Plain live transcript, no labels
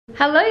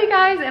Hello you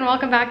guys, and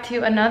welcome back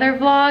to another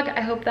vlog. I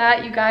hope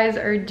that you guys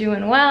are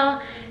doing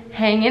well,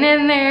 hanging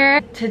in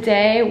there.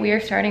 Today we are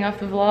starting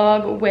off the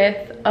vlog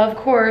with, of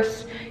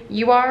course,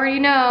 you already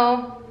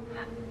know,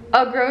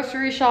 a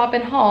grocery shop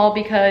and haul,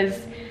 because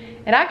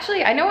it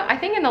actually, I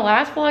think in the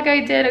last vlog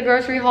I did a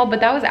grocery haul,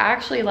 but that was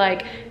actually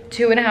like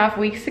 2.5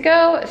 weeks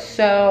ago.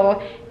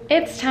 So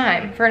it's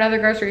time for another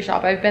grocery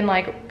shop. I've been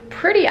like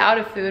pretty out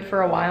of food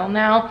for a while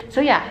now.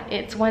 So yeah,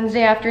 it's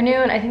Wednesday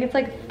afternoon. I think it's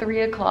like 3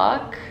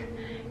 o'clock.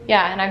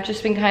 Yeah, and I've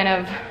just been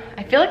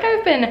I feel like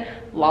I've been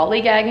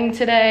lollygagging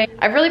today.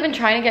 I've really been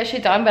trying to get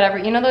shit done,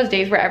 but you know those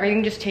days where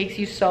everything just takes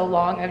you so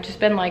long? I've just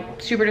been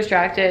like super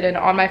distracted and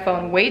on my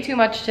phone way too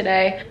much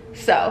today.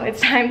 So it's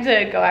time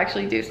to go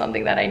actually do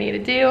something that I need to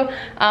do.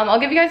 I'll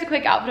give you guys a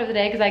quick outfit of the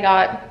day because I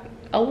got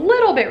a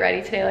little bit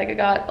ready today. Like I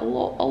got a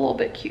little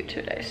bit cute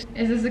today.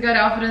 Is this a good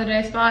outfit of the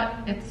day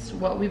spot? It's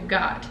what we've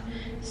got.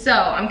 So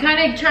I'm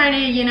kind of trying to,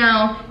 you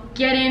know,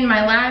 get in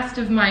my last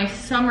of my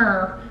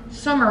summer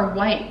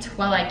white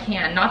while I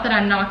can. Not that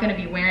I'm not gonna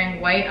be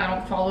wearing white, I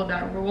don't follow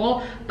that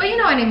rule, but you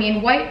know what I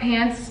mean. White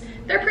pants,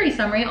 they're pretty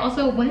summery.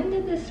 Also, when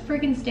did this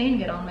friggin' stain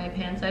get on my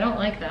pants? I don't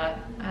like that.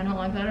 I don't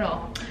like that at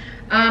all.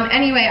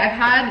 Anyway, I've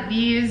had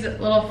these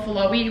little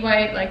flowy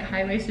white like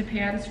high-waisted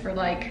pants for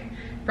like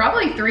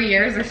probably 3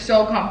 years. They're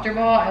so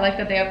comfortable. I like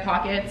that they have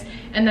pockets.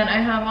 And then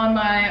I have on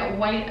my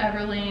white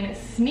Everlane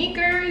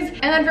sneakers.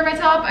 And then for my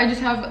top, I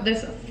just have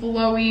this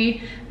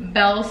flowy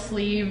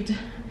bell-sleeved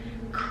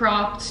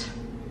cropped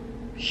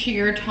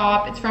sheer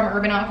top. It's from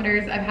Urban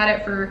Outfitters. I've had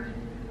it for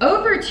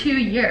over 2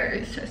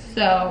 years,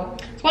 so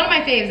it's one of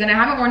my faves, and I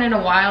haven't worn it in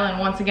a while. And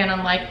once again,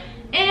 I'm like,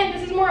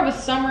 this is more of a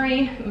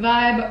summery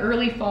vibe,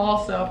 early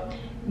fall, so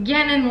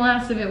getting in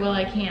less of it while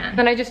I can.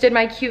 Then I just did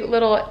my cute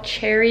little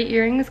cherry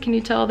earrings. Can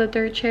you tell that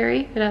they're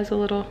cherry? It has a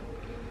little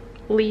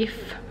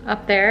leaf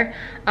up there.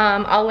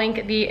 I'll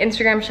link the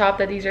Instagram shop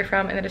that these are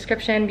from in the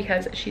description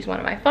because she's one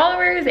of my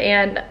followers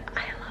and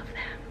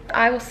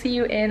I will see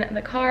you in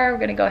the car. We're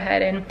gonna go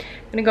ahead and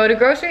I'm gonna go to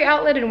Grocery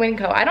Outlet in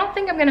Winco. I don't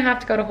think I'm gonna have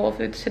to go to Whole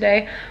Foods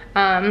today.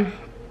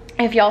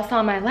 If y'all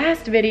saw my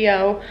last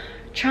video,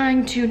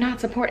 trying to not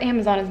support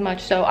Amazon as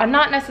much, so I'm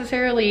not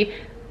necessarily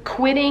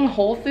quitting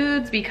Whole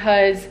Foods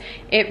because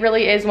it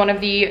really is one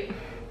of the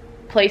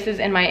places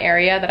in my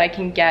area that I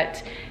can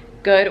get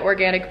good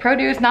organic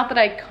produce. Not that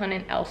I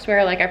couldn't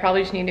elsewhere, like I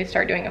probably just need to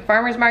start doing a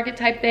farmer's market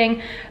type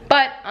thing,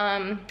 but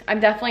I'm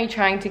definitely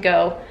trying to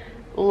go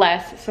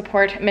less,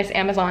 support Miss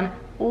Amazon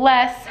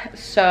less.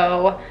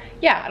 So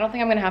yeah, I don't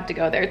think I'm gonna have to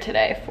go there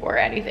today for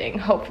anything,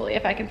 hopefully,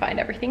 if I can find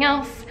everything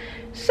else.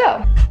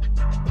 So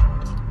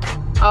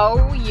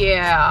oh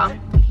yeah,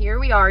 here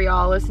we are,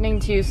 y'all, listening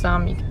to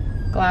some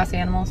glass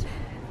animals.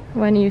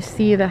 When you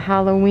see the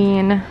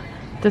Halloween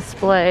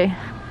display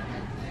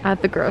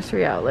at the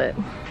Grocery Outlet,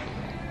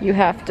 you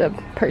have to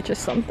purchase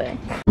something.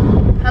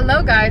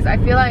 Hello guys, I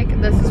feel like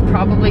this is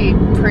probably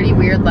pretty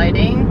weird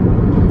lighting.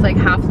 It's like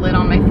half lit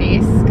on my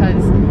face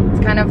because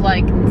it's kind of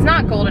like, it's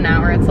not golden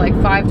hour, it's like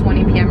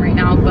 5:20 p.m. right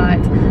now, but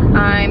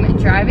I'm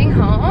driving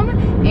home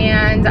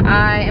and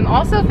I am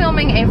also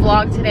filming a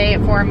vlog today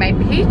for my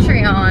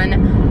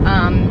Patreon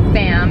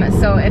fam.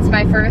 So it's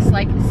my first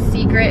like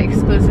secret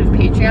exclusive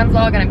Patreon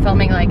vlog and I'm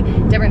filming like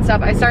different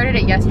stuff. I started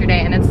it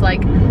yesterday and it's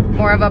like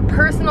more of a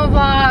personal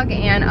vlog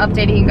and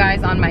updating you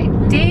guys on my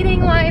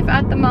dating life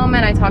at the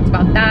moment. I talked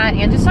about that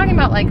and just talking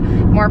about like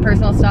more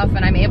personal stuff,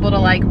 and I'm able to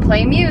like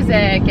play music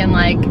and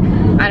like,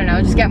 I don't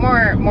know, just get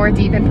more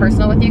deep and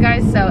personal with you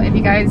guys. So if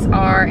you guys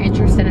are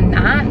interested in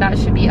that, that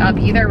should be up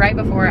either right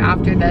before or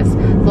after this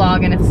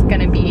vlog, and it's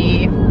gonna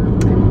be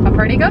a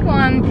pretty good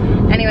one.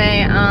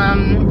 Anyway,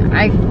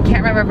 I can't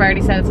remember if I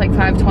already said it's like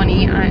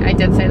 5:20. I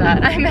did say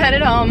that. I'm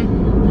headed home.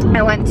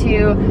 I went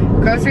to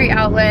Grocery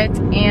Outlet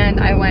and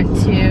I went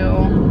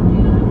to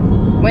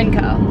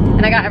Winco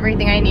and I got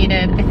everything I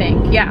needed, I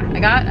think. Yeah, I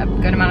got a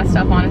good amount of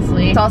stuff,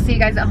 honestly. So I'll see you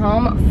guys at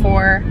home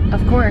for,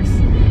 of course,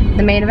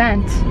 the main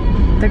event,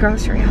 the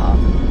grocery haul.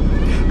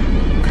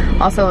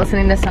 Also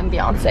listening to some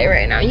Beyonce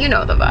right now, you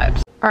know the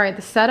vibes. All right,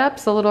 the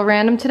setup's a little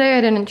random today.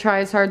 I didn't try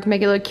as hard to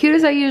make it look cute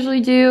as I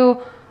usually do.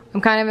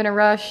 I'm kind of in a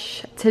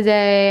rush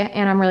today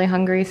and I'm really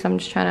hungry, so I'm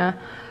just trying to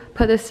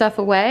put this stuff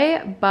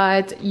away.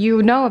 But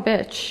you know a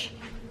bitch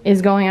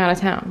is going out of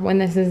town when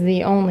this is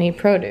the only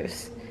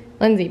produce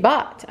Lindsey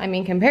bought. I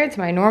mean, compared to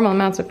my normal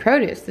amounts of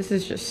produce, this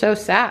is just so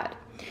sad.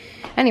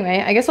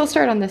 Anyway, I guess I'll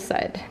start on this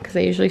side because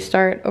I usually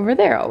start over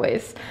there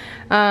always.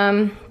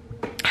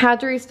 Had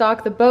to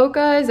restock the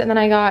bocas, and then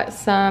I got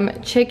some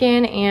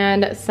chicken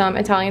and some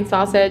Italian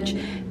sausage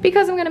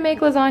because I'm gonna make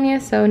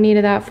lasagna, so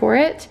needed that for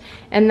it.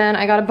 And then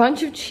I got a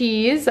bunch of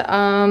cheese,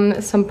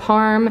 some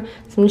parm,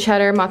 some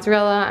cheddar,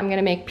 mozzarella. I'm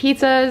gonna make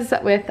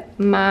pizzas with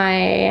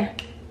my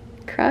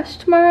crush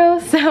tomorrow,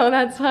 so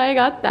that's why I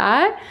got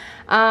that.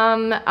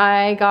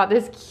 I got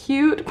this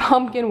cute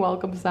pumpkin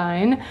welcome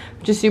sign,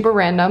 which is super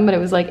random, but it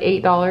was like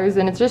 $8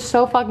 and it's just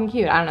so fucking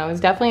cute. I don't know, it was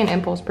definitely an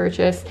impulse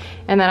purchase.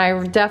 And then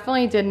I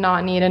definitely did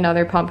not need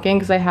another pumpkin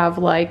because I have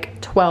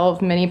like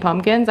 12 mini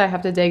pumpkins I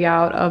have to dig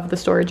out of the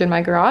storage in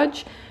my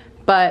garage.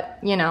 but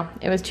you know,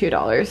 it was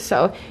 $2.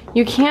 So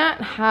you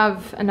can't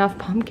have enough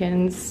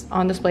pumpkins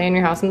on display in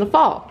your house in the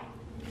fall.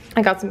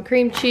 I got some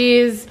cream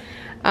cheese.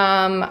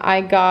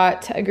 I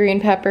got a green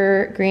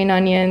pepper, green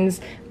onions,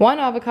 1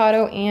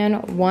 avocado,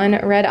 and 1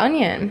 red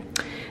onion.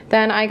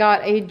 Then I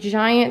got a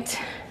giant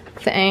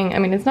thing. I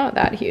mean, it's not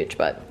that huge,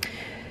 but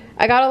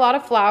I got a lot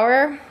of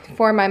flour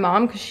for my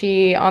mom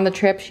because on the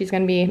trip, she's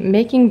gonna be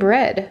making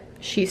bread,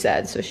 she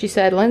said. So she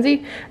said,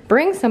 Lindsay,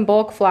 bring some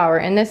bulk flour.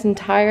 And this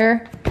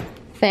entire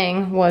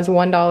thing was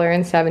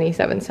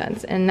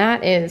 $1.77. And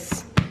that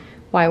is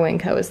why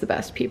Winco is the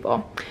best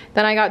people.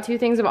 Then I got 2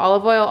 things of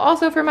olive oil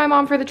also for my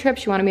mom for the trip.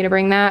 She wanted me to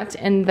bring that.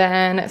 And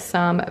then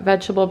some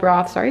vegetable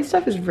broth. Sorry,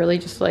 stuff is really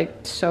just like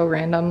so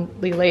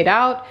randomly laid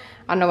out.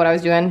 I don't know what I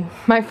was doing.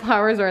 My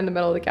flowers are in the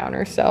middle of the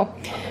counter. So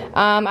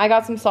I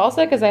got some salsa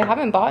because I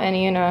haven't bought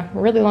any in a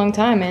really long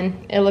time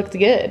and it looked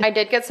good. I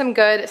did get some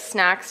good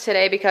snacks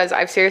today because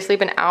I've seriously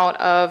been out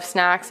of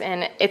snacks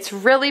and it's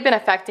really been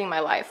affecting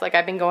my life. Like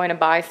I've been going to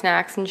buy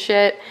snacks and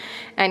shit.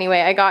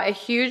 Anyway, I got a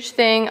huge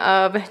thing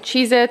of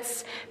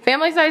Cheez-Its,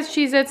 family-sized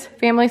Cheez-Its,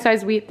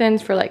 family-sized wheat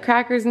thins for like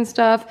crackers and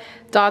stuff,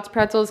 Dots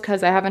pretzels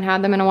because I haven't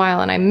had them in a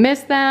while and I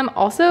miss them.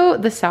 Also,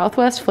 the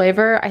Southwest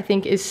flavor I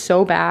think is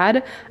so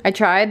bad. I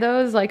tried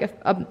those like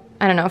I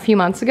don't know, a few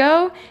months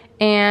ago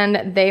and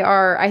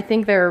I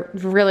think they're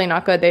really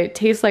not good. They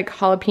taste like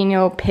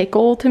jalapeno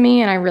pickle to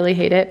me and I really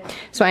hate it.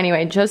 So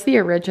anyway, just the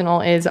original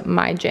is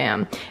my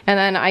jam. And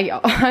then I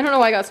don't know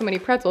why I got so many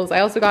pretzels. I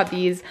also got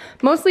these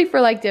mostly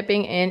for like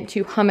dipping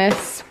into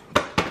hummus.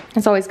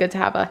 It's always good to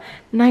have a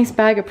nice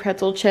bag of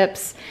pretzel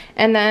chips.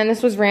 And then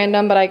this was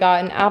random, but I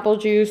got an apple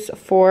juice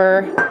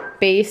for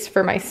base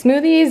for my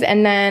smoothies.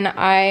 And then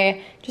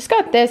I just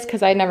got this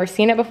because I'd never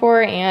seen it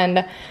before.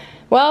 And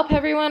well,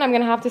 everyone, I'm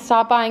gonna have to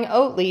stop buying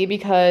Oatly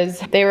because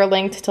they were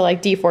linked to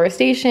like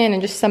deforestation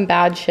and just some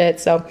bad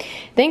shit. So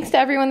thanks to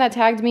everyone that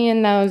tagged me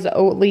in those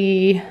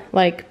Oatly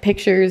like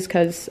pictures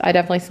because I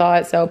definitely saw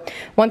it. So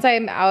once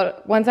I'm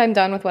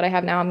done with what I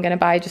have now, I'm gonna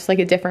buy just like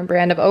a different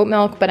brand of oat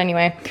milk. But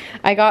anyway,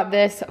 I got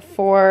this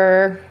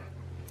for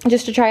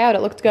just to try out.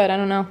 It looked good, I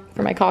don't know,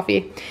 for my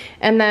coffee.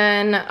 And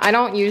then I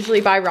don't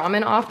usually buy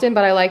ramen often,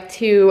 but I like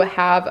to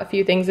have a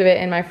few things of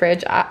it in my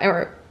fridge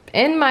or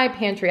in my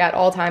pantry at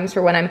all times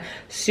for when I'm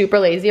super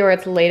lazy or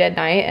it's late at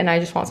night and I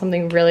just want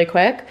something really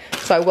quick.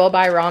 So I will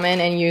buy ramen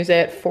and use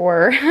it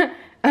for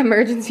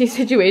emergency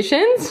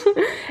situations.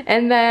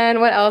 And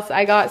then what else?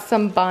 I got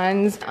some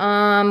buns.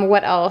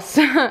 What else?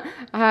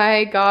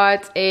 I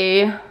got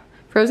a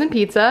frozen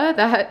pizza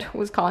that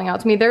was calling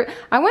out to me.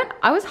 I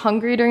was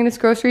hungry during this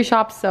grocery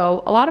shop,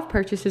 so a lot of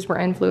purchases were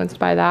influenced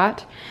by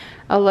that.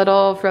 A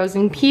little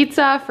frozen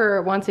pizza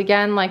for, once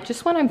again, like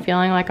just when I'm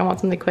feeling like I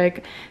want something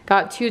quick.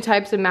 Got 2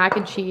 types of mac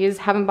and cheese.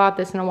 Haven't bought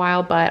this in a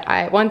while,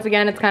 but once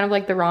again, it's kind of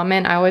like the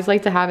ramen. I always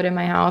like to have it in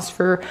my house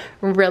for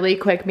really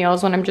quick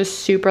meals when I'm just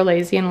super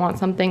lazy and want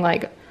something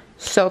like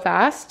so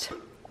fast.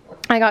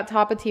 I got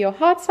Tapatio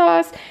hot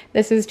sauce.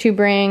 This is to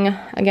bring,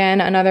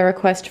 again, another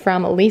request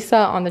from Lisa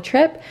on the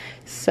trip.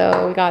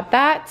 So we got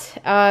that.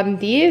 I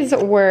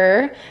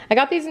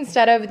got these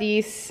instead of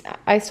these,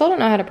 I still don't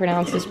know how to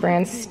pronounce this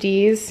brand,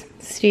 Steez.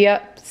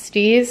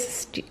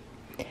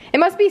 It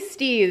must be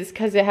Steez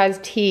because it has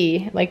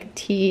T, like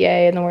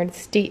T-E-A in the word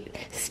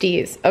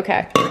Steez.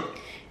 Okay.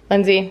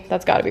 Lindsay,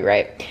 that's gotta be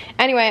right.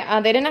 Anyway,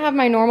 they didn't have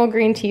my normal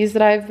green teas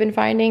that I've been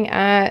finding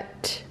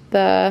at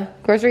the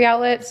grocery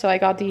outlet, so I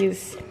got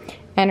these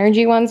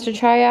energy ones to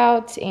try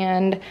out,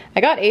 and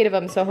I got 8 of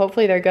them, so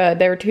hopefully they're good.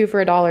 They were 2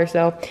 for $1,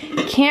 so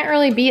can't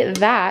really beat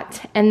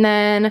that. And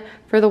then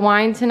for the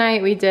wine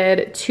tonight, we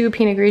did 2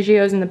 Pinot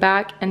Grigios in the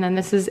back, and then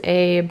this is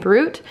a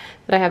Brut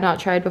that I have not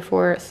tried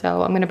before,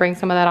 so I'm gonna bring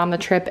some of that on the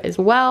trip as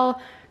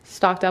well.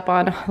 Stocked up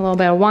on a little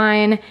bit of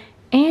wine,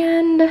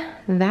 and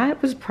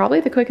that was probably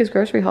the quickest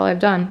grocery haul I've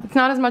done. It's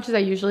not as much as I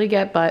usually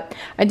get, but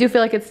I do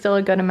feel like it's still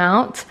a good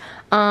amount.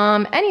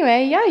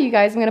 Anyway, yeah, you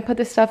guys, I'm gonna put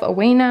this stuff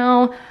away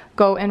now,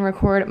 go and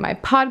record my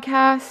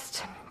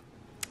podcast.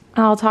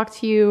 I'll talk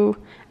to you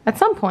at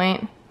some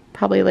point,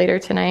 probably later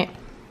tonight.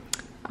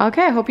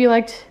 Okay, I hope you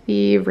liked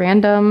the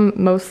random,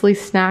 mostly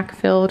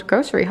snack-filled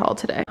grocery haul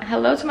today.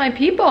 Hello to my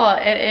people.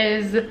 It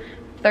is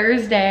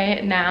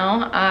Thursday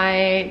now.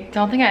 I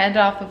don't think I ended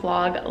off the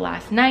vlog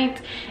last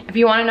night. If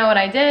you want to know what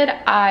I did,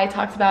 I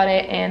talked about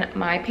it in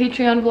my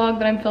Patreon vlog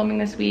that I'm filming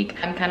this week.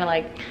 I'm kind of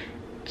like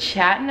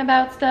chatting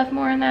about stuff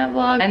more in that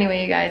vlog.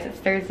 Anyway, you guys, it's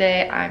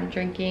Thursday. I'm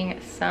drinking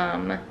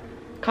some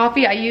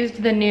coffee. I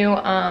used the new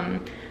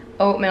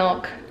oat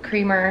milk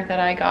creamer that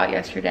I got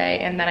yesterday,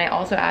 and then I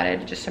also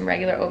added just some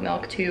regular oat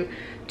milk to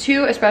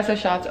 2 espresso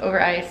shots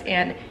over ice,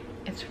 and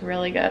it's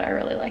really good. I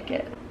really like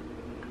it.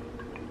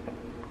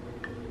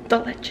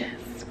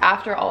 Delicious.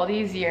 After all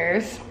these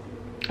years,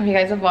 if you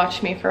guys have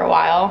watched me for a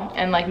while,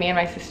 and like me and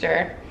my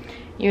sister,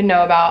 you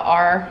know about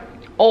our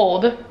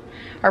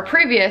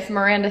previous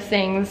Miranda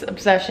Sings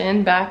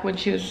obsession back when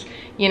she was,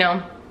 you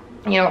know,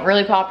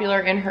 really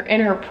popular in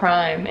her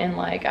prime in,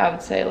 like, I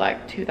would say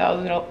like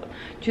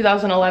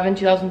 2011,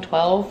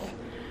 2012.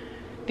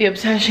 The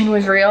obsession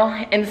was real,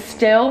 and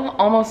still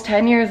almost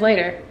 10 years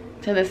later,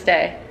 to this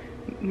day,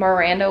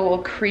 Miranda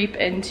will creep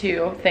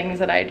into things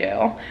that I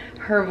do.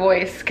 Her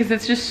voice, because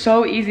it's just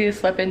so easy to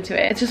slip into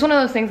it. It's just one of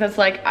those things that's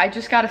like, I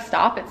just gotta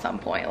stop at some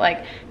point.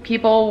 Like,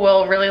 people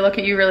will really look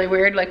at you really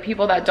weird. Like,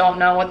 people that don't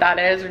know what that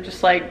is are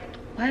just like,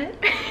 what?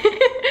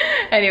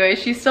 Anyway,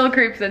 she still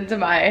creeps into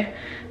my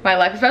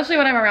life, especially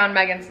when I'm around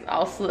Megan.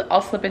 I'll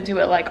slip into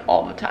it like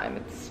all the time.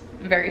 It's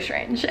very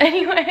strange.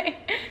 Anyway,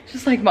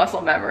 just like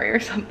muscle memory or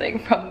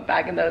something from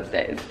back in those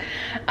days.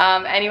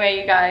 Anyway,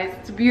 you guys,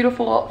 it's a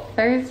beautiful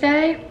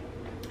Thursday.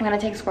 I'm gonna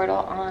take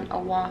Squirtle on a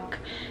walk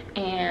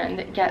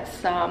and get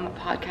some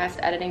podcast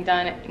editing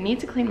done. I need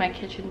to clean my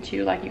kitchen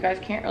too. Like, you guys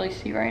can't really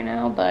see right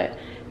now, but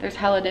there's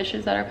hella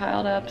dishes that are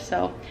piled up.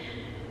 So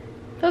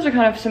those are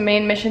kind of some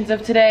main missions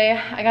of today.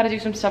 I gotta do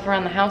some stuff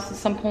around the house at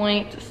some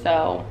point.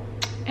 So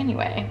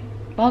anyway,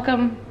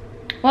 welcome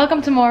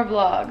to more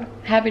vlog.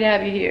 Happy to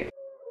have you here.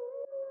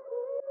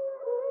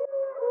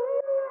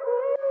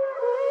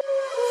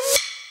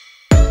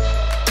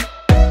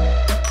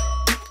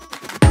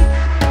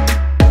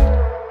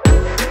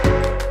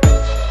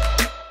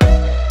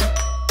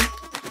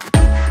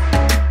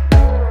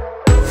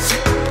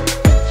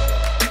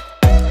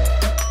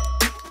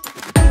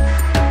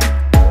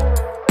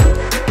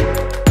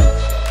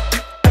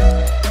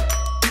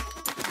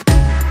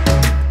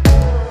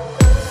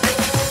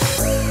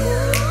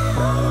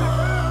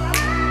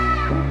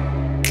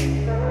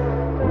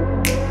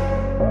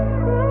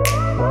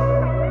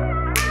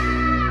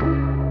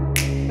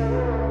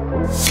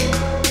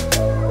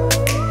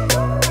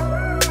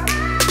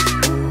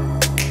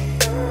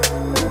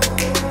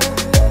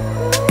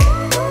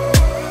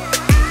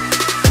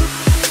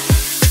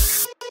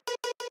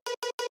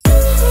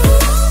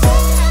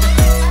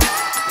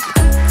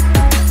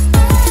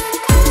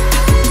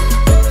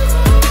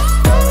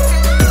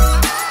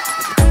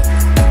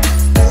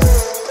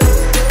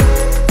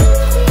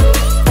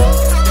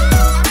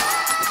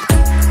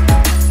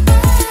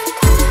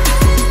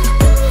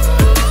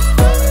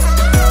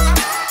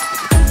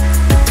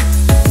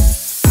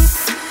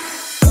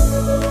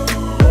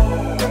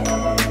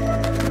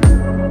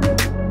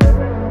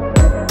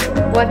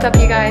 What's up,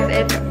 you guys?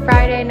 It's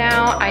Friday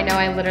now. I know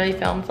I literally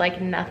filmed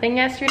like nothing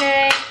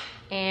yesterday,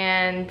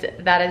 and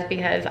that is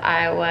because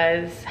I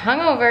was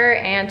hungover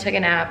and took a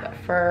nap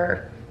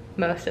for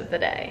most of the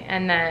day.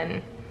 And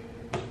then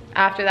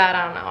after that,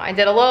 I don't know, I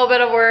did a little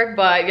bit of work,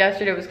 but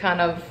yesterday was kind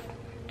of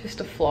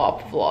just a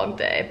flop vlog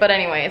day. But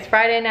anyway, it's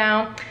Friday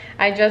now.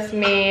 I just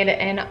made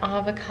an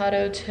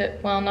avocado,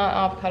 well, not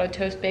avocado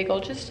toast bagel,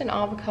 just an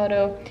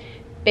avocado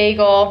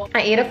bagel.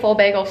 I eat a full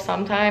bagel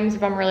sometimes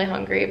if I'm really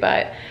hungry,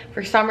 but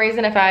for some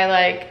reason, if I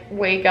like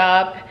wake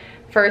up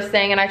first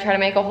thing and I try to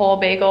make a whole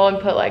bagel and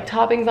put like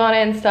toppings on it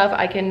and stuff,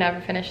 I can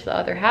never finish the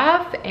other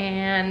half,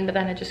 and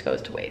then it just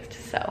goes to waste.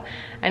 So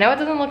I know it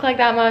doesn't look like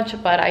that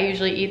much, but I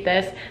usually eat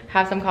this,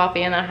 have some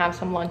coffee, and then have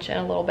some lunch in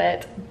a little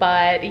bit.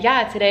 But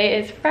yeah,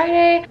 today is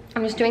Friday.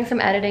 I'm just doing some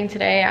editing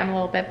today. I'm a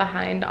little bit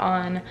behind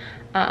on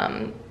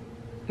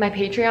my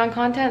Patreon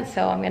content,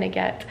 so I'm gonna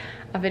get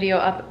a video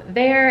up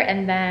there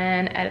and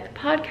then edit the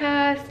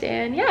podcast.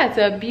 And yeah, it's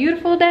a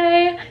beautiful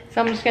day, so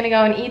I'm just gonna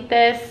go and eat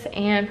this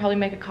and probably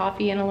make a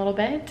coffee in a little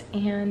bit,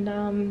 and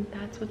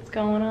that's what's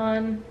going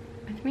on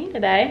with me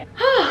today.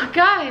 Oh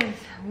guys,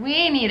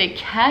 we need to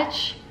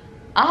catch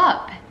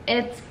up.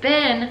 It's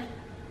been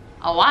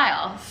a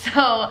while,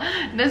 so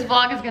this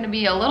vlog is gonna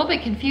be a little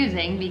bit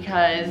confusing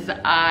because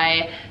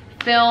I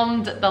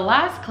filmed the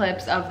last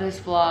clips of this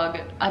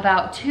vlog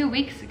about 2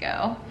 weeks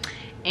ago,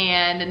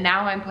 and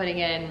now I'm putting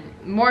in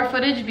more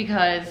footage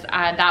because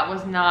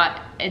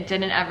it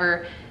didn't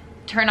ever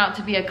turn out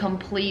to be a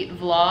complete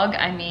vlog.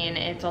 I mean,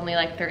 it's only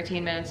like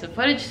 13 minutes of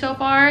footage so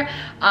far.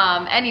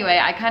 Anyway,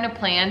 I kind of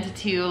planned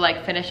to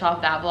like finish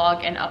off that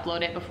vlog and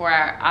upload it before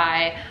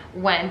I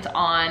went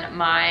on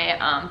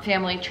my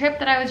family trip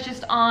that I was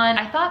just on.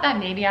 I thought that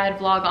maybe I'd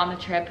vlog on the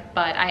trip,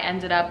 but I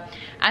ended up,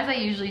 as I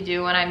usually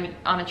do when I'm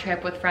on a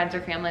trip with friends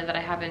or family that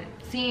I haven't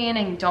seen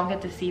and don't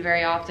get to see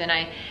very often,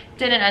 I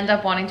didn't end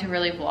up wanting to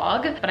really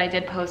vlog, but I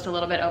did post a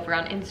little bit over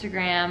on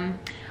Instagram.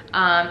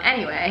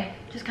 Anyway,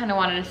 just kind of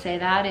wanted to say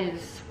that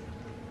is,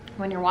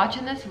 when you're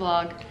watching this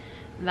vlog,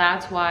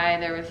 that's why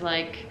there was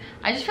like,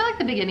 I just feel like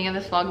the beginning of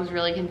this vlog was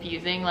really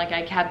confusing. Like,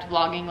 I kept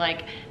vlogging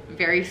like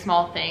very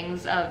small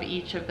things of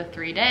each of the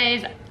 3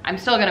 days. I'm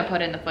still gonna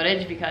put in the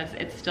footage because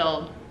it's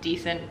still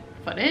decent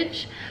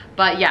footage,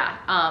 but yeah,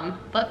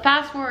 but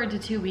fast forward to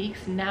 2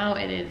 weeks, now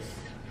it is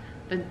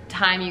the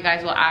time you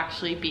guys will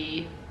actually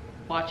be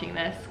watching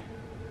this.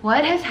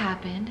 What has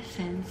happened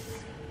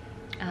since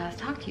I last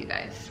talked to you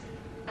guys?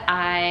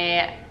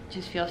 I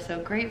just feel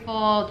so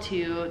grateful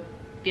to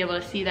be able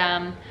to see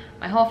them,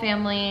 my whole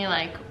family,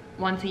 like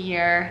once a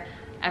year.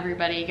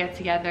 Everybody gets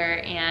together,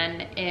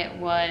 and it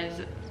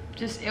was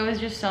just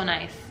so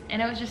nice. And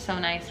it was just so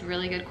nice,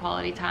 really good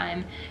quality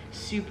time,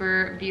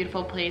 super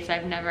beautiful place.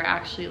 I've never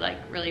actually like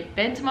really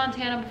been to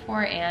Montana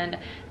before, and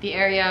the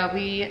area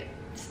we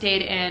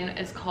stayed in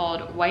is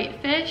called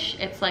Whitefish.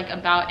 It's like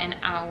about an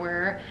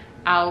hour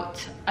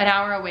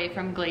away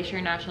from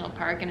Glacier National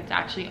Park, and it's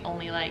actually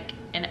only like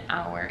an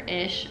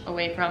hour-ish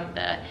away from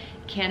the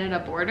Canada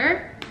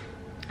border.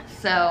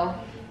 So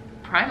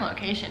prime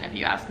location if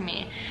you ask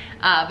me.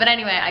 But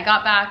anyway, I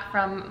got back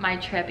from my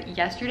trip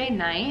yesterday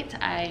night.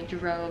 I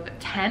drove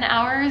 10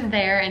 hours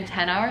there and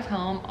 10 hours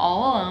home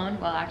all alone.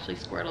 Well, actually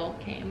Squirtle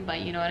came,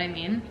 but you know what I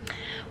mean.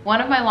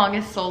 One of my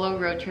longest solo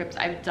road trips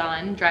I've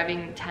done,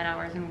 driving 10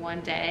 hours in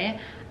one day.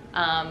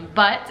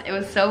 But it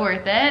was so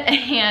worth it,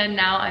 and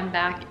now I'm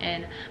back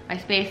in my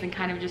space, and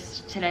kind of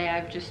just today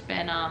I've just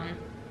been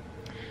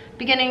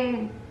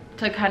beginning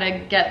to kind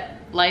of get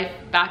life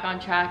back on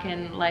track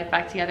and life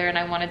back together, and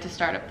I wanted to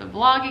start up the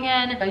vlog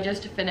again. I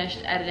just finished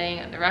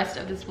editing the rest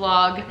of this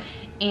vlog.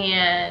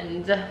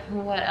 And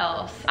what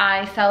else?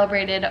 I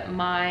celebrated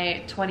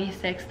my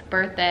 26th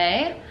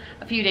birthday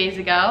a few days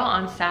ago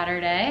on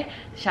Saturday.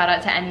 Shout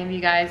out to any of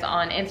you guys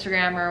on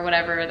Instagram or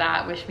whatever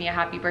that wish me a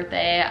happy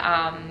birthday,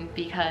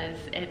 because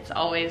it's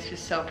always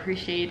just so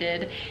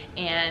appreciated.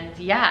 And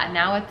yeah,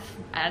 now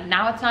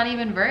it's not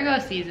even Virgo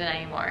season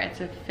anymore.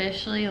 It's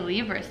officially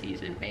Libra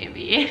season,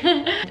 baby.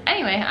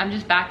 Anyway, I'm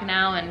just back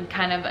now and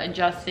kind of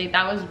adjusting.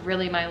 That was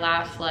really my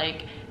last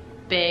like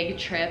big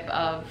trip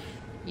of,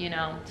 you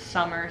know,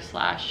 summer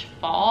slash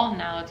fall.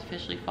 Now it's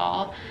officially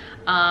fall.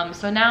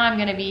 So now I'm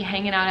gonna be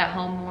hanging out at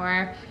home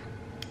more,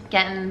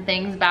 getting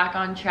things back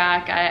on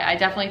track. I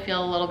definitely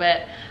feel a little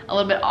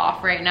bit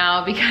off right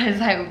now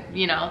because I,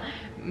 you know,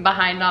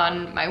 behind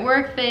on my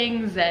work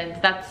things, and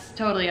that's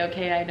totally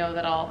okay. I know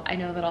that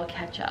I'll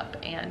catch up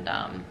and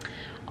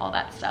all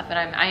that stuff.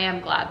 And I am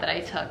glad that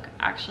I took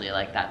actually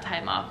like that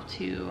time off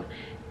to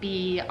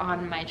be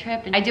on my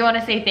trip. And I do want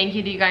to say thank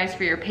you to you guys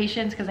for your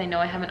patience, because I know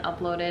I haven't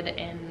uploaded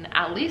in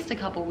at least a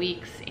couple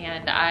weeks,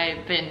 and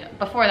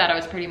before that I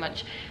was pretty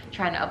much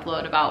trying to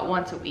upload about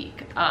once a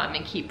week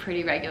and keep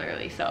pretty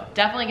regularly. So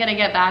definitely gonna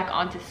get back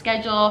onto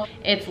schedule.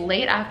 It's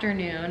late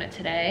afternoon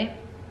today.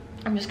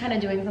 I'm just kind of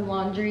doing some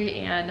laundry,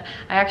 and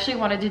I actually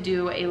wanted to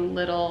do a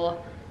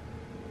little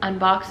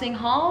unboxing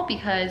haul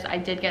because I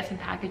did get some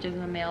packages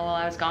in the mail while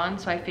I was gone.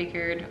 So I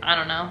figured, I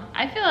don't know,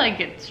 I feel like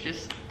it's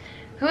just,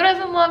 who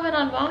doesn't love an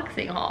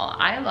unboxing haul?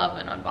 I love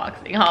an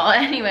unboxing haul.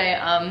 Anyway,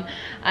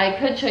 I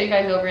could show you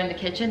guys over in the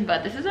kitchen,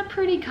 but this is a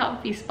pretty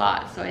comfy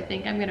spot, so I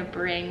think I'm gonna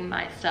bring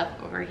my stuff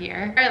over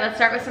here. All right, let's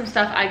start with some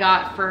stuff I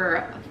got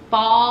for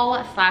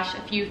fall slash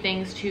a few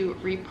things to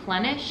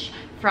replenish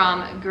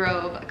from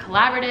Grove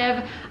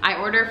Collaborative. I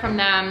order from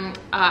them.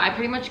 I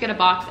pretty much get a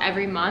box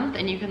every month,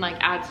 and you can like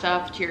add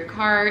stuff to your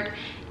cart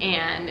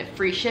and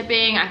free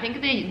shipping. I think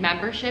the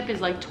membership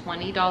is like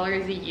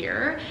 $20 a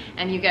year,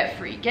 and you get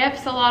free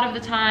gifts a lot of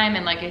the time,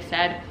 and like I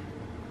said,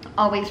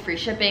 always free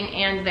shipping,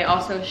 and they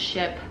also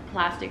ship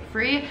plastic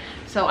free.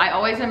 So I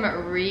always am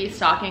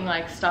restocking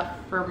like stuff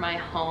for my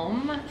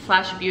home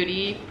slash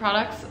beauty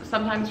products,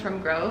 sometimes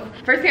from Grove.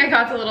 First thing I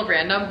got's a little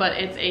random, but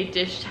it's a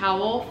dish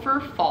towel for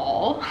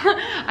fall.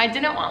 I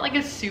didn't want like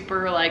a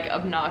super like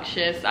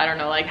obnoxious, I don't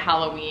know, like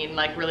Halloween,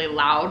 like really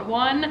loud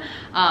one.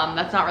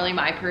 That's not really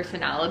my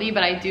personality,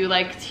 but I do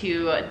like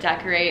to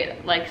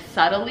decorate like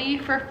subtly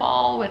for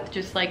fall with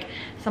just like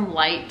some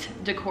light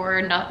decor.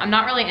 I'm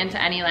not really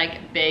into any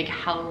like big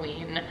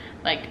Halloween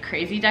like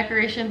crazy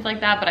decorations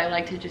like that, but I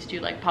like to just do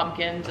like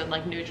pumpkins and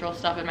like neutral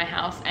stuff in my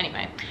house.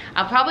 Anyway,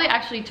 I'll probably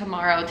actually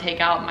tomorrow take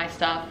out my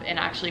stuff and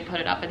actually put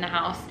it up in the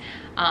house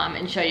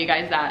and show you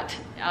guys that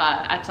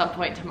at some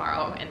point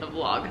tomorrow in the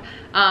vlog.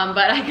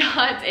 But I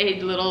got a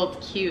little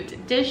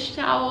cute dish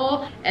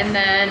towel, and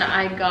then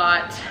I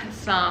got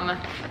some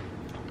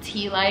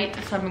tea light,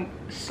 some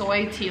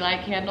soy tea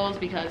light candles,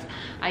 because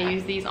I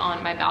use these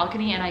on my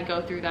balcony and I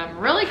go through them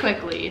really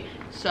quickly.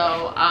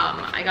 So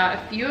I got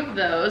a few of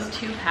those,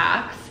 2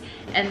 packs.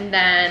 And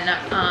then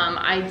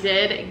I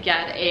did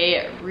get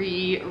a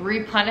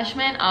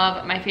replenishment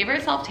of my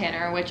favorite self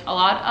tanner, which a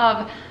lot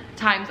of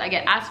times I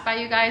get asked by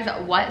you guys,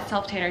 what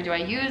self tanner do I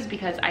use?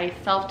 Because I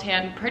self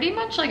tan pretty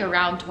much like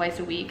around twice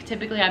a week.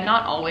 Typically I'm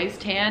not always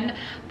tanned,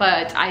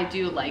 but I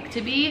do like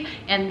to be,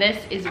 and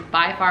this is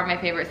by far my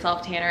favorite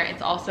self tanner.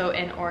 It's also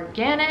an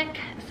organic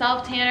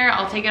self tanner.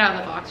 I'll take it out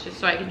of the box just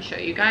so I can show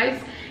you guys.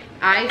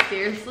 I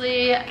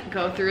seriously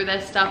go through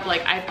this stuff,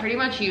 like I pretty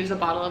much use a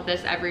bottle of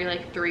this every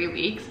like 3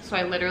 weeks. So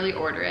I literally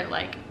order it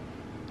like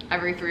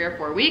every 3 or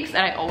 4 weeks, and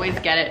I always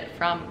get it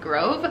from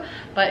Grove,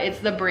 but it's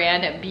the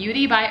brand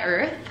Beauty by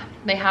Earth.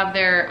 They have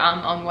their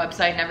own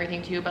website and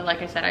everything too, but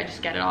like I said, I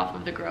just get it off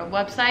of the Grove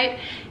website,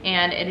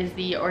 and it is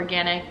the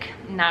organic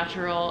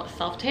natural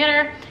self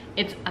tanner.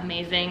 It's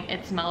amazing,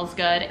 it smells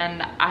good,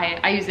 and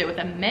I use it with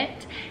a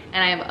mitt,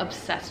 and I am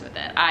obsessed with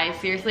it. I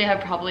seriously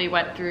have probably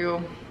went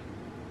through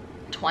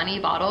 20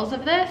 bottles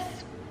of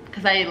this,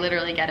 because I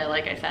literally get it,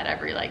 like I said,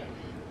 every like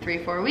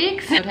 3-4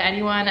 weeks. So to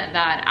anyone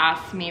that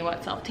asks me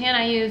what self tan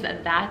I use,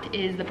 that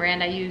is the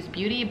brand I use,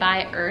 Beauty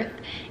by Earth,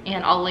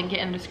 and I'll link it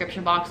in the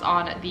description box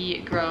on the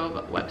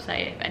Grove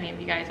website if any of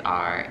you guys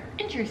are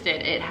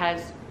interested. It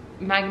has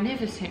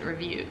magnificent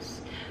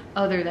reviews.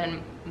 other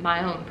than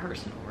my own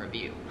personal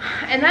review.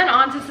 And then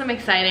on to some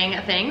exciting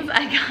things.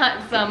 I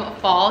got some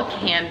fall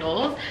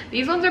candles.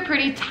 These ones are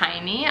pretty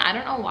tiny. I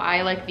don't know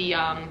why, like the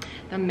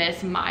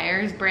Miss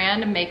Myers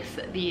brand makes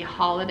the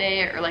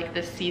holiday or like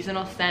the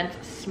seasonal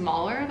scents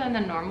smaller than the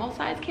normal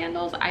size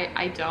candles.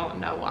 I don't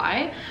know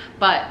why,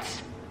 but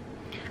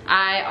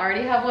I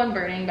already have one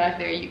burning back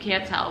there. You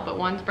can't tell, but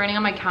one's burning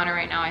on my counter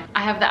right now.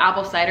 I have the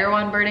apple cider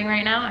one burning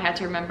right now. I had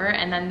to remember.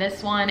 And then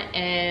this one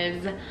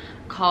is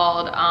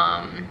called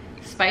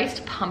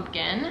spiced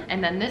pumpkin,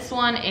 and then this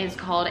one is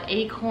called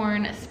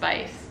acorn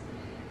spice,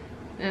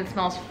 and it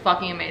smells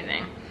fucking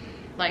amazing,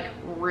 like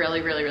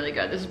really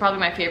good. This is probably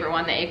my favorite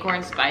one, the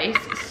acorn spice.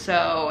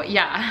 So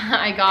yeah,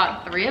 I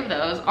got 3 of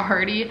those,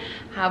 already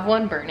have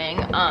one burning.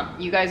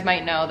 You guys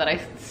might know that I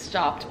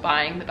stopped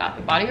buying the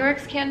Bath & Body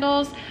Works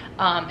candles,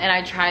 and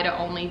I try to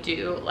only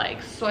do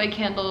like soy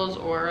candles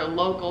or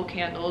local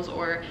candles,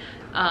 or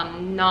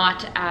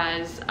not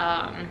as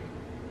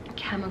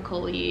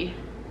chemically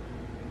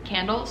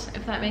candles,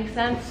 if that makes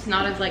sense,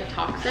 not as like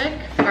toxic.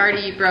 I've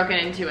already broken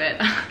into it.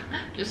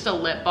 Just a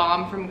lip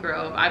balm from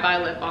Grove. I buy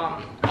lip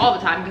balm all the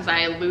time because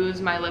I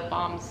lose my lip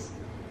balms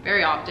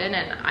very often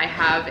and I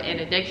have an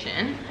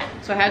addiction,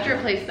 so I had to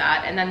replace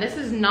that. And then this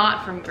is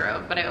not from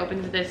Grove, but I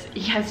opened this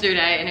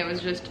yesterday and it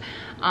was just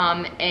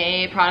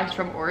a product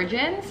from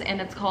Origins, and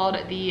it's called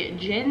the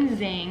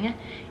Ginseng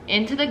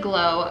Into the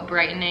Glow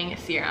Brightening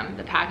Serum.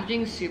 The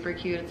packaging's super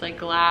cute. It's like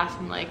glass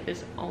and like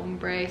this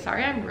ombre.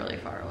 Sorry, I'm really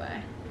far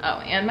away. Oh,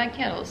 and my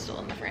candle is still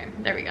in the frame.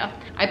 There we go.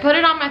 I put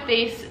it on my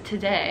face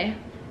today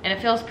and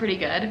it feels pretty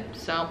good.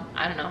 So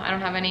I don't know. I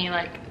don't have any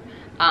like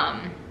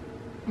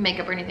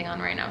makeup or anything on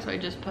right now. So I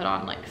just put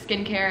on like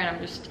skincare and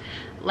I'm just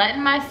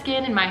letting my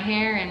skin and my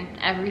hair and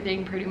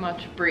everything pretty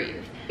much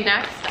breathe.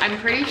 Next, I'm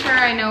pretty sure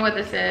I know what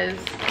this is,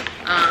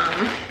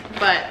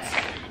 but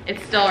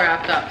it's still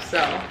wrapped up.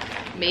 So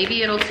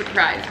maybe it'll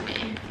surprise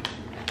me.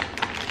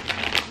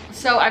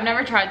 So I've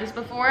never tried this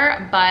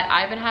before, but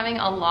I've been having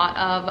a lot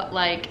of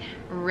like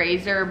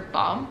razor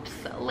bumps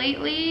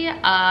lately.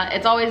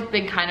 It's always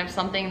been kind of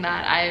something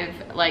that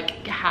I've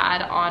like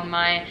had on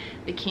my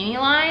bikini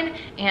line,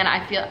 and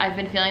I've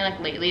been feeling like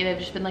lately they've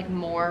just been like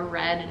more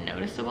red and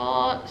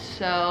noticeable.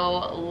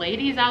 So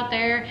ladies out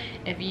there,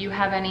 if you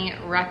have any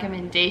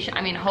recommendation,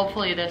 I mean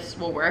hopefully this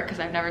will work because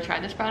I've never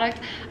tried this product.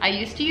 I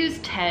used to use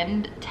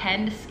Tend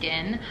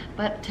Skin,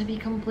 but to be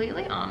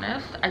completely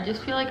honest, I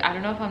just feel like I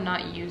don't know if I'm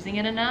not using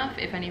it enough,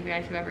 if any of you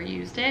guys have ever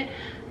used it,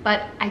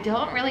 but I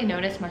don't really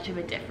notice much of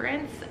a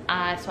difference.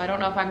 So I don't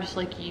know if I'm just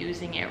like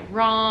using it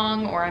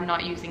wrong or I'm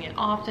not using it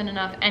often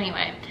enough.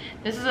 Anyway,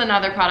 this is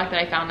another product that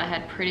I found that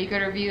had pretty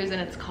good reviews,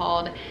 and it's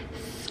called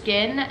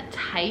Skin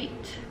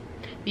Tight,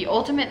 the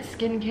ultimate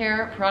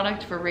skincare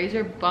product for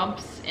razor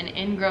bumps and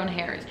ingrown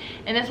hairs.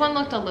 And this one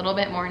looked a little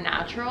bit more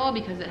natural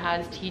because it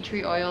has tea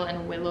tree oil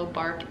and willow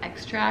bark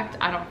extract.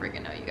 I don't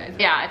freaking know, you guys.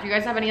 Yeah, if you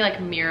guys have any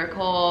like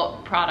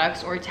miracle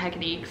products or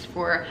techniques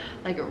for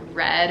like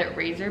red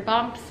razor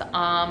bumps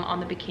on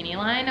the bikini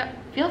line,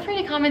 feel free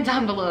to comment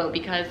down below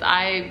because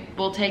I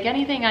will take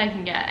anything I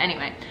can get.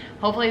 Anyway,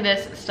 hopefully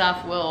this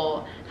stuff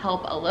will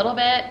help a little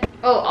bit.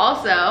 Oh,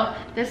 also,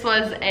 this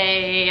was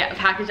a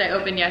package I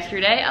opened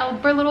yesterday,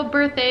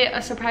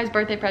 a surprise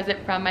birthday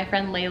present from my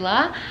friend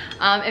Layla.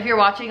 If you're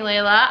watching,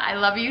 Layla, I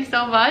love you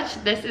so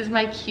much. This is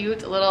my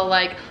cute little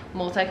like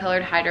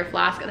multicolored Hydro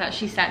Flask that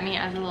she sent me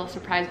as a little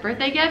surprise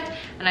birthday gift,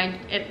 and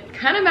it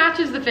kind of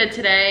matches the fit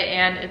today,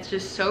 and it's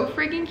just so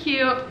freaking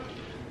cute.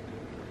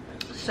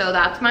 So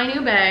that's my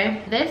new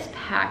bae. This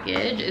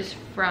package is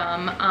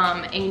from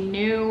a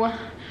new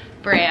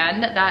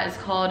brand that is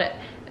called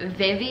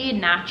Vivi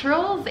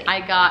Naturals. I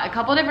got a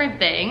couple different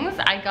things.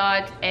 I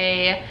got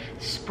a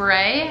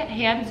spray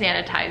hand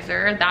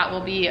sanitizer that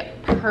will be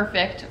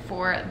perfect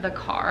for the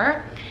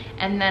car,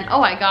 and then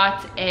I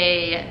got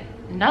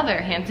another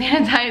hand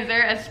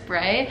sanitizer, a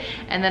spray,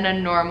 and then a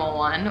normal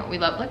one.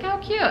 Look how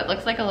cute. It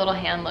looks like a little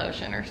hand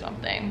lotion or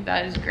something.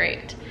 That is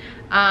great.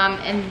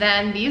 And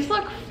then these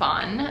look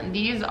fun.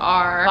 These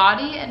are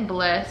Body and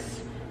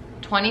Bliss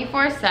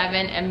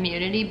 24/7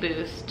 Immunity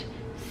Boost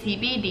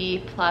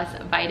CBD plus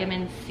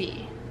vitamin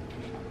C.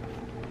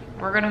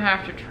 We're gonna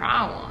have to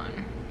try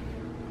one.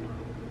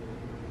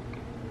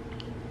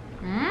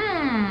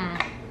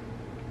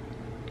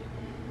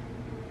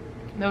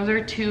 Those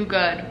are too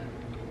good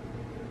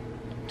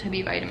to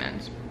be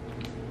vitamins.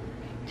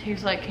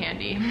 Tastes like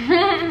candy.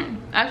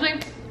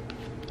 Actually,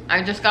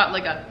 I just got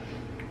like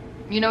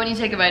you know when you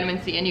take a vitamin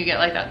C and you get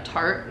like that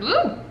tart?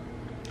 Ooh!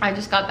 I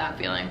just got that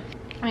feeling.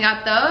 I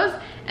got those,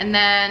 and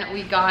then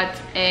we got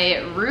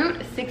a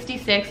Route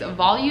 66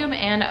 Volume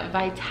and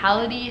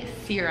Vitality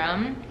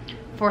Serum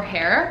for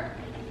hair,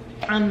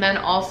 and then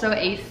also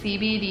a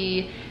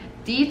CBD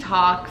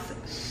Detox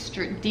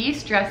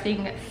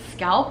De-Stressing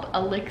Scalp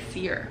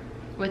Elixir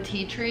with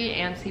tea tree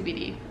and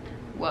CBD.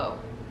 Whoa.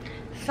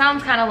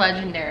 Sounds kind of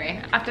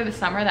legendary. After the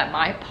summer that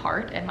my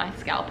part and my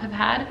scalp have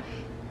had,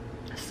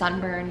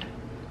 sunburned,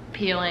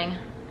 peeling,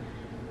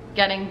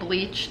 getting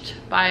bleached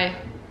by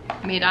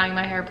me dyeing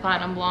my hair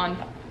platinum blonde,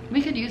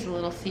 We could use a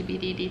little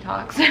CBD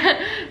detox.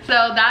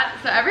 so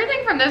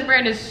everything from this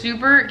brand is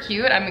super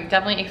cute. I'm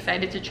definitely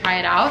excited to try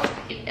it out.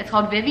 It's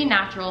called Vivi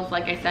Naturals.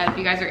 Like I said, if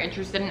you guys are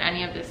interested in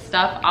any of this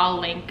stuff, I'll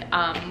link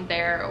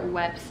their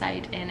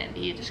website in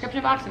the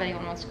description box if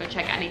anyone wants to go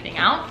check anything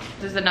out.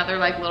 This is another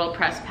like little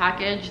press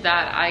package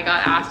that I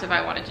got asked if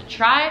I wanted to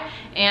try,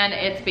 and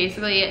it's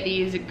basically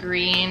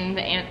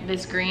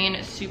this green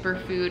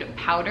superfood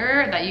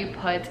powder that you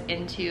put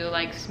into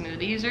like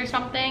smoothies or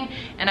something.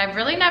 And I've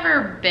really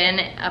never been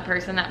a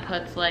person that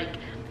puts like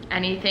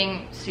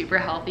anything super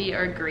healthy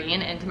or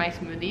green into my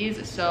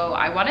smoothies, so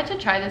I wanted to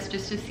try this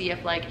just to see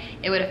if like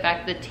it would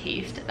affect the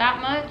taste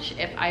that much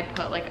if I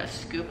put like a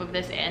scoop of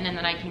this in, and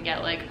then I can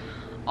get like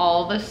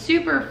all the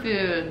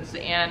superfoods,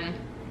 and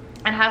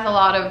it has a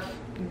lot of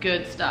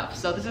good stuff.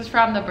 So this is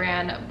from the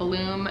brand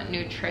Bloom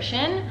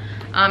Nutrition,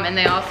 and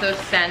they also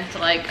sent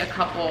like a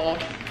couple,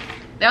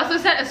 they also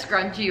sent a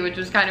scrunchie, which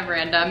was kind of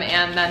random,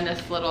 and then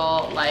this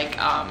little like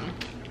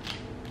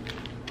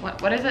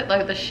what is it,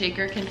 like the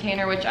shaker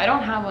container, which I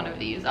don't have one of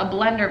these, a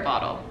blender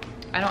bottle.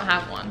 I don't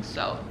have one,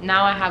 so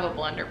now I have a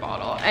blender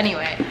bottle.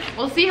 Anyway,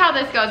 we'll see how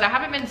this goes. I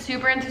haven't been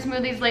super into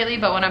smoothies lately,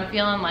 but when I'm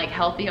feeling like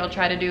healthy, I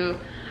try to do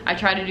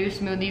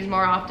smoothies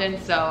more often,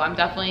 so I'm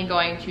definitely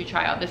going to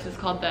try out. This is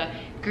called the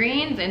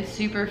Greens and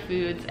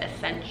Superfoods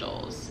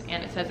Essentials,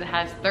 and it says it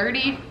has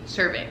 30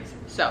 servings.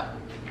 So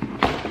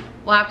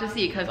we'll have to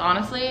see, because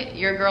honestly,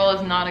 your girl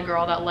is not a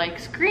girl that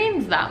likes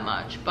greens that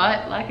much,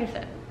 but like I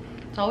said,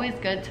 it's always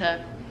good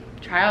to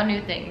try out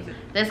new things.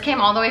 This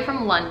came all the way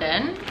from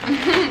London.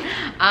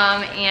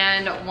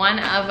 And one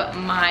of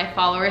my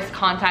followers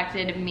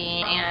contacted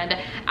me and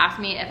asked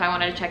me if I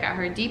wanted to check out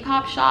her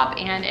Depop shop,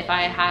 and if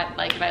I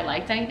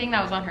liked anything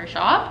that was on her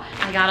shop.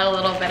 I got a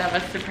little bit of a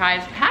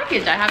surprise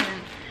package. I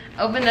haven't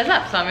opened this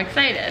up, so I'm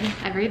excited.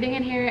 Everything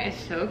in here is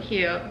so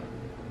cute.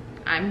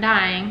 I'm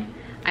dying.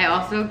 I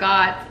also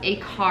got a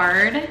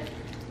card,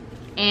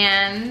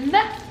 and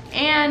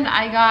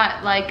I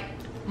got like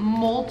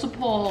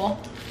multiple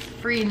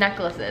free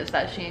necklaces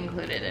that she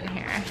included in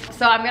here.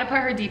 So I'm gonna put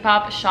her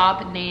Depop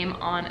shop name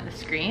on the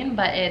screen,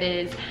 but it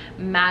is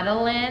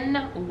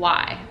Madeline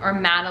Y, or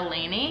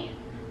Madelaney.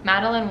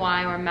 Madeline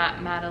Y or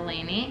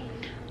Madelaney.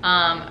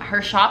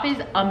 Her shop is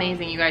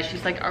amazing, you guys.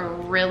 She's like a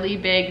really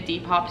big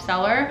Depop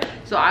seller.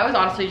 So I was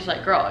honestly just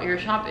like, girl, your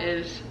shop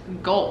is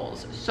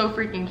goals. So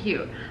freaking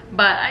cute.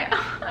 But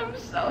I'm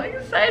so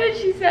excited.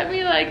 She sent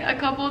me like a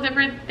couple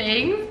different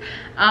things.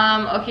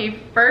 Okay,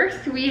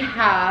 first we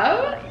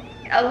have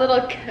a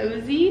little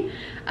cozy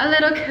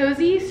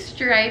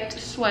striped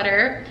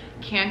sweater.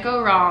 Can't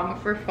go wrong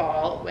for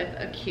fall with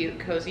a cute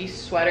cozy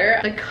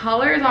sweater. The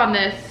colors on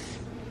this,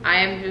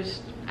 I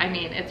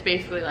mean, it's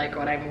basically like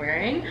what I'm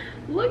wearing.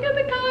 Look at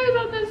the colors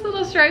on this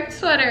little striped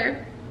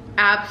sweater.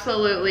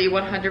 Absolutely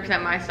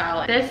 100% my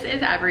style. This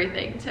is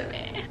everything to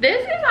me.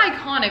 This is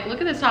iconic. Look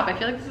at this top. I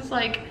feel like this is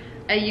like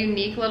a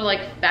unique little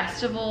like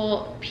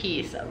festival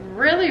piece.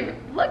 Really,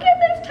 look at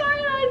this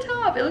tie-dye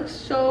top. It looks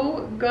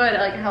so good,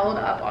 like held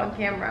up on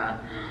camera.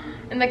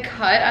 And the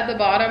cut at the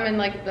bottom and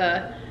like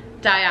the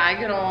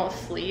diagonal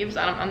sleeves,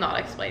 I'm not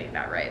explaining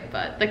that right,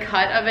 but the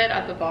cut of it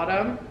at the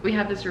bottom. We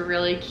have this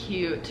really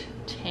cute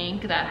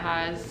tank that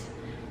has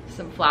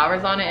some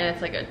flowers on it, and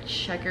it's like a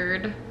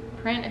checkered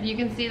print, if you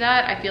can see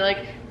that. I feel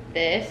like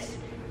this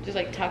just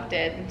like tucked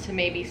into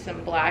maybe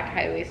some black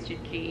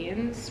high-waisted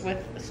jeans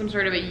with some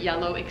sort of a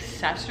yellow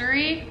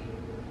accessory.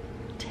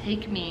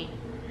 Take me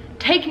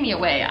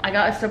away. I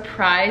got a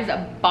surprise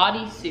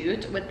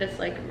bodysuit with this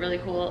like really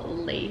cool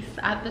lace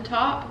at the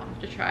top. I'll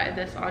have to try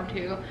this on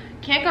too.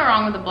 Can't go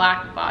wrong with a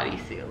black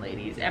bodysuit,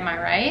 ladies, am I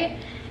right?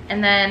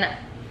 And then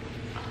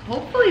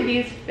hopefully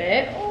these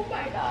fit. Oh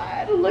my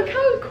god, look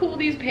how cool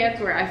these pants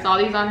were. I saw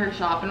these on her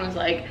shop and was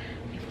like,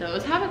 if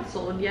those haven't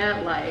sold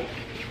yet, like,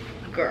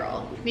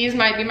 girl, these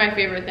might be my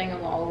favorite thing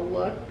of all.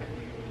 Look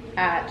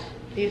at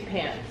these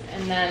pants.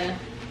 And then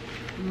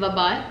the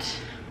butt.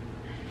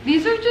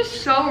 These are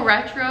just so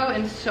retro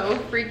and so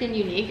freaking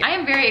unique. I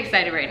am very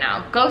excited right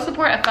now. Go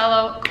support a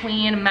fellow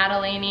queen,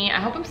 Madelaney.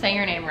 I hope I'm saying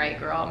your name right,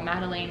 girl.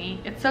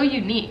 Madelaney. It's so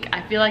unique.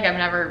 I feel like I've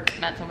never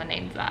met someone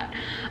named that.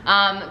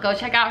 Go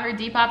check out her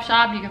Depop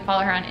shop. You can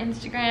follow her on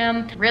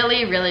Instagram.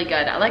 Really, really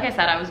good. Like I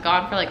said, I was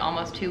gone for like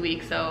almost 2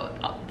 weeks, so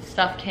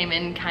stuff came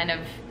in kind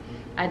of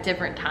at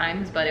different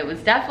times, but it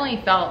was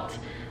definitely felt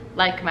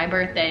like my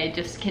birthday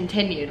just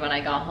continued when I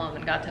got home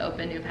and got to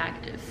open new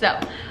packages. So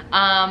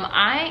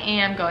I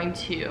am going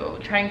to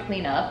try and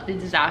clean up the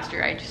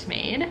disaster I just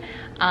made,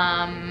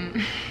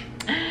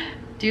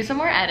 do some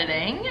more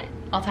editing.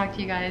 I'll talk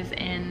to you guys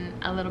in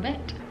a little bit.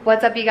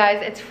 What's up, you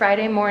guys? It's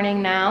Friday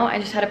morning now. I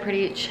just had a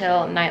pretty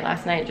chill night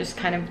last night. Just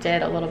kind of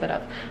did a little bit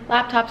of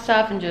laptop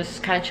stuff and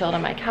just kind of chilled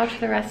on my couch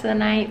for the rest of the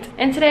night.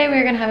 And today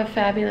we're gonna have a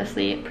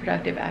fabulously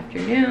productive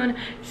afternoon.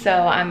 So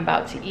I'm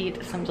about to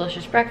eat some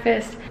delicious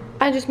breakfast.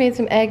 I just made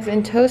some eggs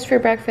and toast for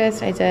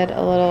breakfast. I did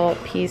a little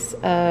piece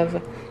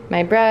of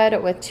my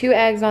bread with 2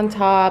 eggs on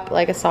top,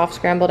 like a soft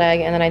scrambled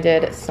egg, and then I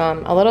did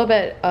a little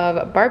bit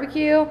of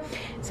barbecue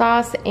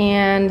sauce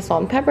and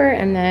salt and pepper,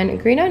 and then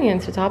green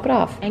onions to top it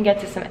off. And get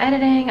to some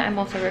editing. I'm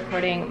also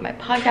recording my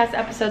podcast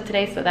episode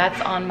today, so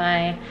that's on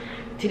my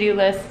to-do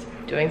list,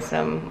 doing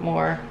some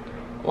more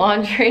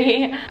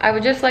laundry. I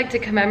would just like to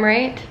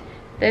commemorate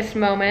this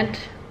moment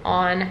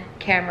on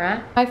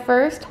camera. My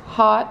first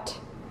hot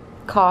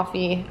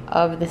coffee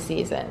of the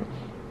season.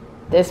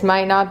 This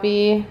might not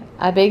be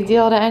a big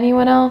deal to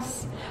anyone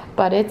else,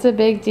 but it's a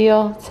big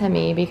deal to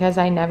me because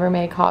I never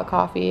make hot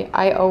coffee.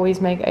 I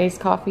always make iced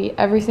coffee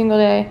every single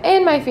day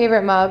in my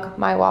favorite mug,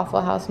 my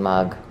Waffle House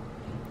mug.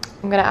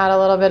 I'm gonna add a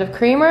little bit of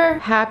creamer.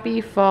 Happy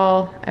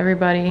fall,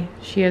 everybody.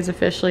 She has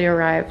officially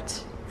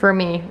arrived for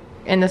me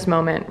in this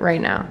moment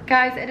right now.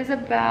 Guys, it is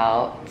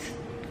about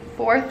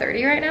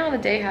 4:30 right now. The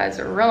day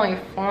has really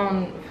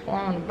flown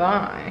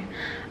by.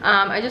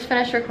 I just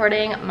finished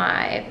recording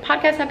my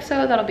podcast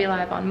episode that'll be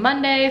live on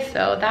Monday,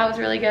 so that was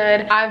really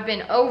good. I've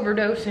been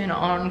overdosing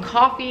on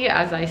coffee,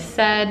 as I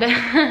said.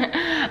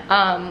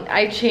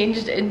 I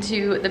changed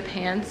into the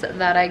pants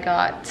that I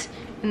got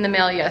in the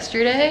mail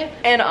yesterday,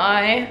 and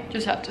I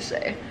just have to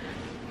say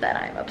that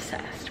I'm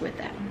obsessed with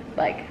them.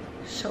 Like,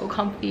 so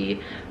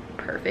comfy,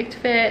 perfect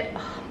fit.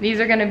 Oh, these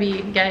are gonna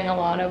be getting a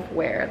lot of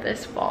wear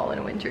this fall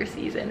and winter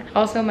season.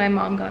 Also, my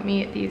mom got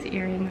me these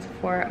earrings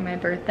for my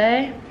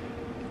birthday,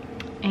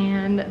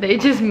 and they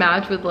just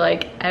match with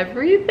like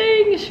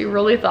everything. She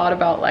really thought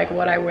about like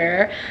what I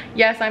wear.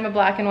 Yes, I'm a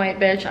black and white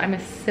bitch. I'm a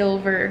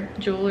silver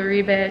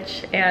jewelry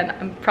bitch, and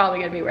I'm probably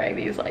gonna be wearing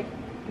these like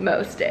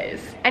most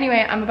days.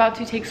 Anyway, I'm about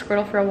to take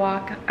Squirtle for a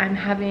walk. I'm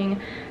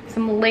having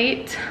some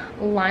late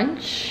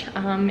lunch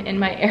in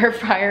my air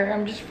fryer.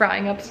 I'm just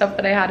frying up stuff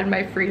that I had in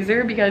my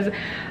freezer because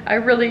I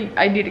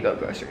need to go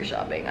grocery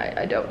shopping.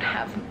 I don't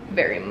have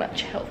very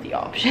much healthy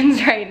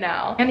options right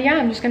now. And yeah,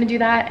 I'm just gonna do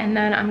that, and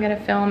then I'm gonna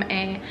film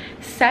a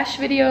sesh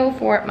video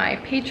for my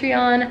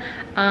Patreon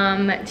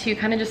to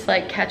kind of just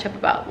like catch up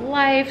about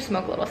life,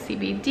 smoke a little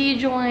CBD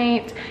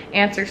joint,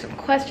 answer some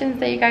questions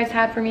that you guys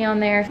had for me on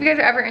there. If you guys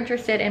are ever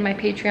interested in my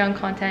Patreon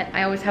content,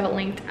 I always have it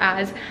linked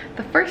as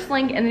the first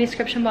link in the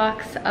description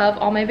box of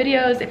all my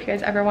videos. If you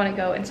guys ever want to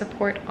go and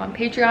support on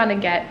Patreon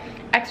and get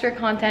extra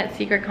content,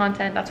 secret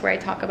content, that's where I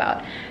talk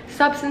about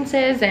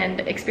substances and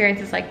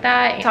experiences like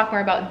that. I talk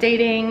more about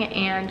dating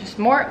and just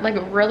more like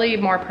really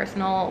more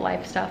personal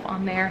life stuff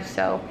on there.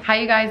 So hi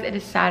you guys, it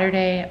is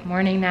Saturday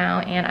morning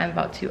now, and I'm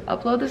about to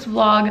upload this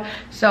vlog.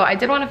 So I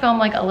did want to film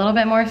like a little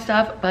bit more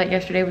stuff, but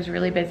yesterday was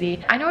really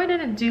busy. I know I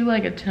didn't do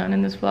like a ton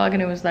in this vlog,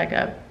 and it was like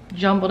a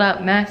jumbled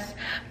up mess,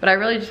 but I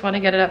really just want to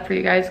get it up for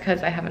you guys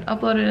because I haven't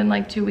uploaded in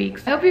like 2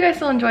 weeks. I hope you guys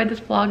still enjoyed this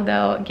vlog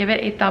though. Give it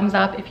a thumbs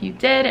up if you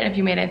did, and if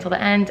you made it until the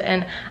end.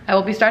 And I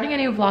will be starting a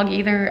new vlog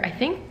either I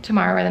think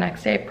tomorrow or the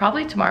next day,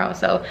 probably tomorrow,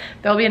 so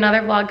there'll be another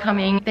vlog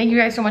coming. Thank you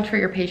guys so much for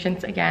your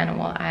patience again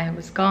while I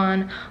was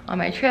gone on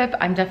my trip.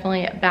 I'm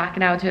definitely back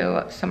now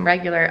to some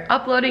regular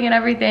uploading and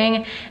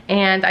everything,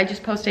 and I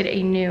just posted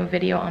a new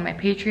video on my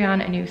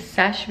Patreon, a new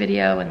sesh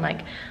video and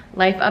like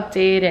life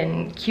update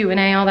and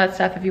Q&A, all that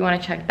stuff. If you want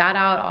to check that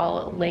out,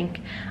 I'll link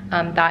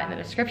that in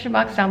the description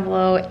box down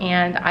below,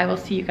 and I will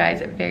see you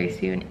guys very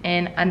soon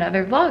in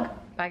another vlog.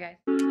 Bye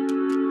guys.